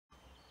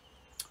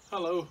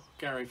Hello,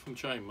 Gary from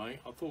Chainmate.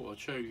 I thought I'd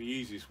show you the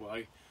easiest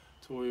way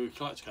to oil your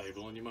clutch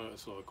cable on your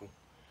motorcycle.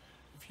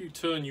 If you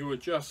turn your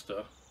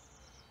adjuster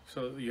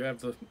so that you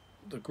have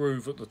the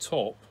groove at the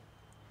top,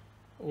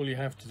 all you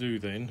have to do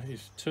then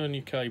is turn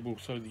your cable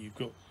so that you've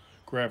got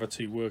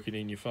gravity working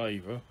in your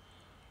favour.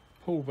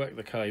 Pull back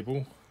the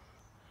cable,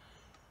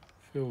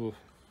 fill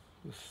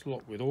the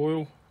slot with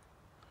oil,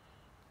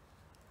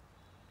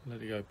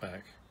 let it go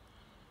back.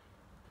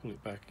 Pull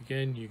it back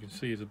again, you can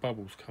see as the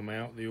bubbles come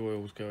out, the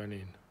oil's going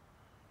in.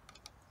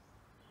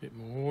 Bit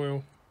more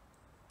oil,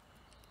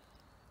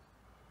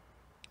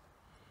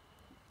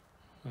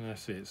 and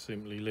that's it.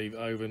 Simply leave it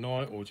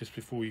overnight or just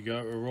before you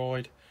go to a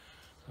ride,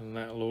 and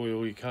that'll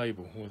oil your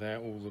cable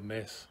without all the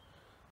mess